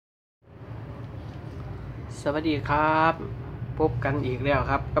สวัสดีครับพบกันอีกแล้ว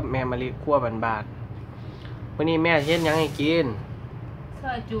ครับกับแม่มะลิคั่วบานๆวันนี้แม่เฮ็ดหยังให้กินซ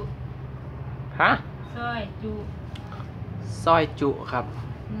อยจุฮะซอยจุซอยจุครับ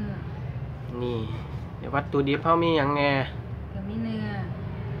เนื้อนี่เดี๋ยววัตถุดิบเฮามีหยังแน่ก็มีเนื้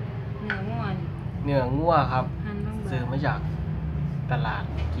อม้วนเนื้องัวครับหั่นบางๆซื้อมาจากตลาด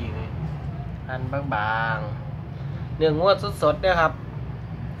เมื่อกี้เลยหั่นบางๆเนื้องัวสดๆเด้อครับ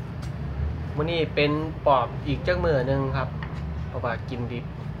มื้อนี้เป็นปอบอีกจักมื้อนึงครับเพราะว่ากินดิบ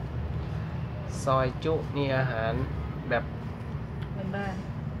ซอยจุนี่อาหารแบบ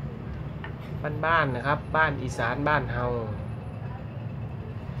บ้านบ้านๆนะครับบ้านอีสานบ้านเฮา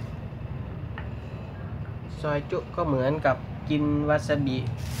ซอยจุก็เหมือนกับกินวาซาบิ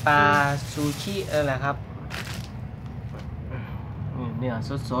ปลาซูชินั่นแหละครับเนื้อ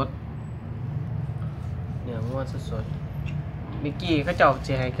สดๆเนื้องัวสดๆมิกกี้เขาเจอกเ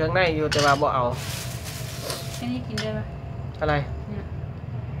สียให้เครื่องในอยู่แต่ว่าบ่เอาแค่นี้กินได้ปะอะไรเนี่ย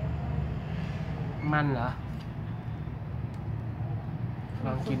มันเหรอล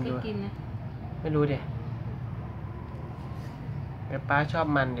องกินดูกินนะไม่รู้ดิแต่ป้าชอบ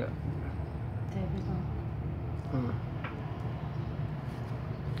มันอยู่ใส่ไปก่อน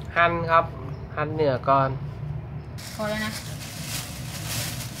หั่นครับหั่นเนื้อก่อนพอแล้วนะ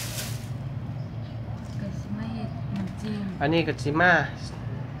ก็สิมาเฮ็ดน้ำจิ้มอันนี้ก็สิมา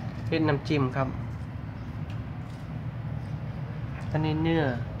เป็นน้ำจิ้มครับอันนี้เนื้อ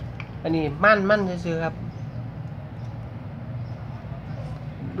อันนี้มันซื่อๆครับ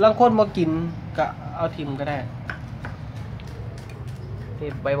บางคนบ่กินก็เอาทิมก็ได้นี่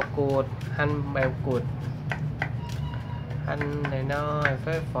ใบมะกรูดหั่นใบมะกรูดหั่นน้อย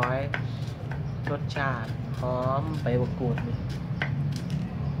ๆฝอยๆรสชาติหอมใบมะกรูดนี่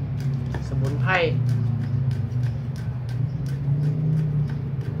สมุนไพร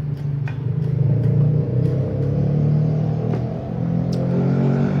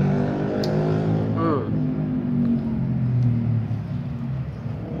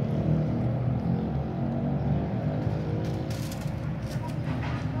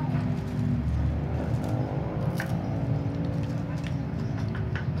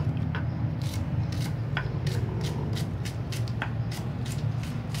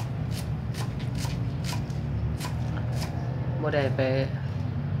บ่ได้ไป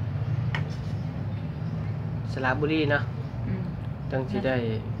สระบุรีนะจังสิได้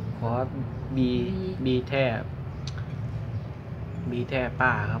ขอบีแท้ป้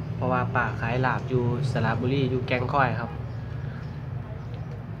าครับเพราะว่าป้าขายลาบอยู่สระบุรีอยู่แกงค่อยครับ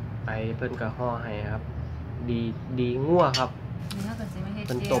ไปเพิ่นก็ห่อให้ครับดีงัวครับเ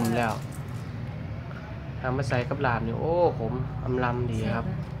พิ่นต้มแล้วทำมาใส่กับลาบนี่โอ้ผมอำลำดีครับ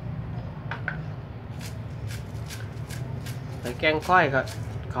ไปแกงค่อยก็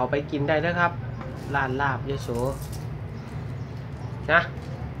เขาไปกินได้นะครับร้านลาบยโสนะ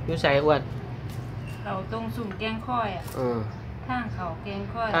อยู่ใส่อ้วนเราตรงสุ่มแกงค่อยอ่ะทางเขาแกง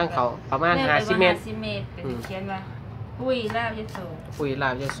ค่อยทางเขาประมาณ50 เมตรก็สิเขียนว่าปุ้ยลาบยโสปุ้ยลา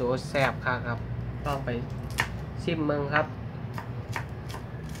บยโสแซ่บครับต้องไปชิมเมืองครับ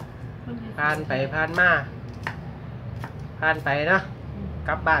ผ่านไปผ่านมาผ่านไปนะก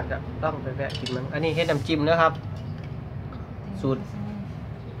ลับบ้านก็ต้องไปแวะกินเมืองอันนี้เฮ็ดน้ำจิ้มนะครับ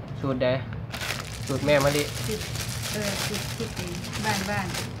สูตรใดสูตรแม่มะลิสูตรบ้าน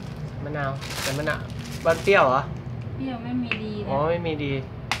มะนาวแต่มะนาวบ้านเปรี้ยวเหรอเปรี้ยวไม่มีดีนะอ๋อไม่มีดี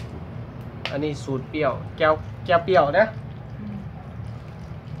อันนี้สูตรเปรี้ยวแก้วเปรี้ยวนะ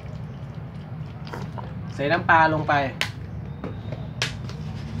ใส่น้ำปลาลงไป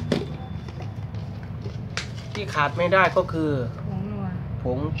ที่ขาดไม่ได้ก็คือผ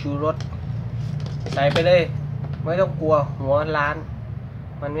งชูรสใส่ไปเลยไม่ต้องกลัวหัวร้าน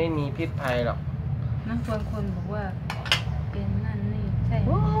มันไม่มีพิษภัยหรอกนั่นคนบอกว่าเป็นนั่นนี่ใช่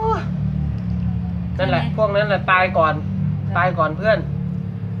นั่นแหละพวกนั้นแหละตายก่อนเพื่อน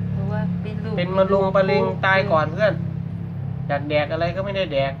เพราะว่าเป็นมะเร็งตายก่อนเพื่อนอยากแดกอะไรก็ไม่ได้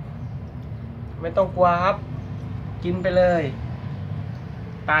แดกไม่ต้องกลัวครับกินไปเลย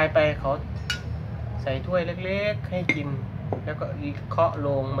ตายไปเขาใส่ถ้วยเล็กๆให้กินแล้วก็เคาะโล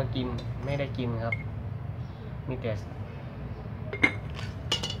งมากินไม่ได้กินครับมีแต่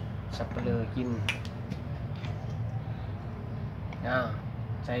สับเปลือกิน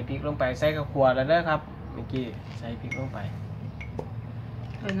ใส่พริกลงไปใส่ข้าวคั่วแล้วเด้อครับเมื่อกี้ใส่พริกลงไป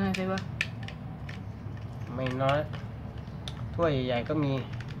น้อยไปวะไม่น้อยถ้วยใหญ่ๆก็มี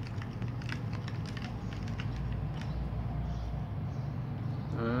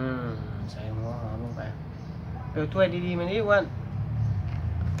ใส่หัวหอมลงไปเดี๋ยวถ้วยดีๆมันนี่อ้วน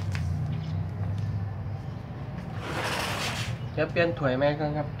จะเปลี่ยนถ้วยไหมค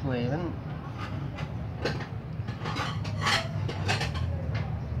รับถ้วยมัน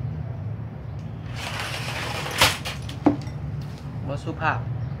บ่สุภาพ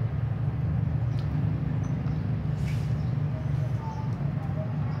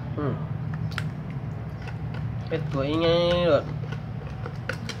เป็นตัวยังไงเลย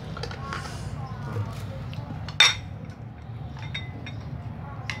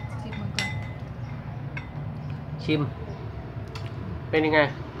ชิมมันก่อน ชิม เป็นยังไง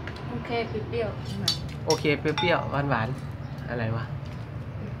โอเคเปรี้ยวๆหน่อย โอเคเปรี้ยวๆหวานๆอะไรวะ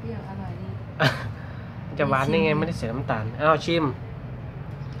เปรี้ยวๆอร่อยดี จะหวานได้ไงไม่ได้ใส่น้ำตาลอ้าวชิม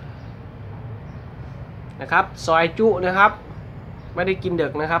นะครับซอยจุนะครับไม่ได้กินดึ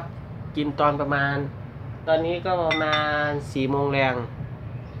กนะครับ กินตอนประมาณ ตอนนี้ก็ประมาณ4 โมงแรง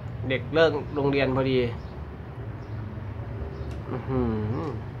เด็กเลิกโรงเรียนพอดี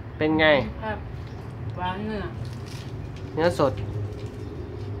เป็นไง ครับหวานเนื้อ สด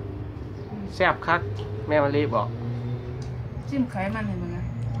แซ่บคักแม่มารีบอก จิ้มไขมันเห็นไหมนะ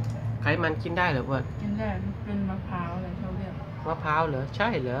ไขมันกินได้เหรอเพื่อน กินได้มันเป็นมะพร้าวอะไรเขาเรียก มะพร้าวเหรอใช่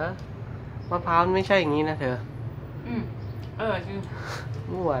เหรอมะพร้าวไม่ใช่อย่างนี้นะเธอ จริง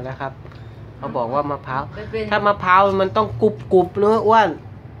มั่วแล้วครับเขาบอกว่ามะพร้าว เป็น ถ้ามะพร้าวมันต้องกรุบเนื้ออ้วน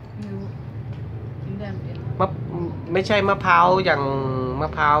ไม่รู้กินได้เหมือนกัน ไม่ใช่มะพร้าวอย่างมะ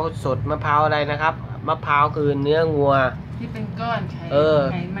พร้าวสดมะพร้าวอะไรนะครับมะพร้าวคือเนื้องัว ที่เป็นก้อน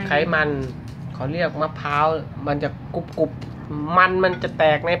ไขมันเขาเรียกมะพร้าวมันจะกรุบมันจะแต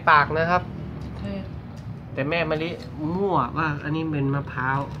กในปากนะครับ แต่แม่มะลิมั่วว่าอันนี้เป็นมะพร้า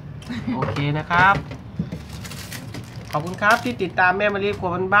ว โอเคนะครับ ขอบคุณครับที่ติดตามแม่มะลิครัว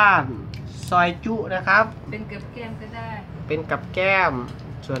บ้านๆซอยจุนะครับ เป็นกับแกล้มก็ได้ เป็นกับแก้ม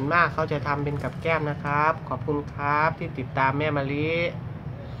ส่วนมากเขาจะทำเป็นกับแก้มนะครับ ขอบคุณครับที่ติดตามแม่มะลิ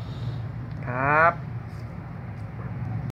ครับ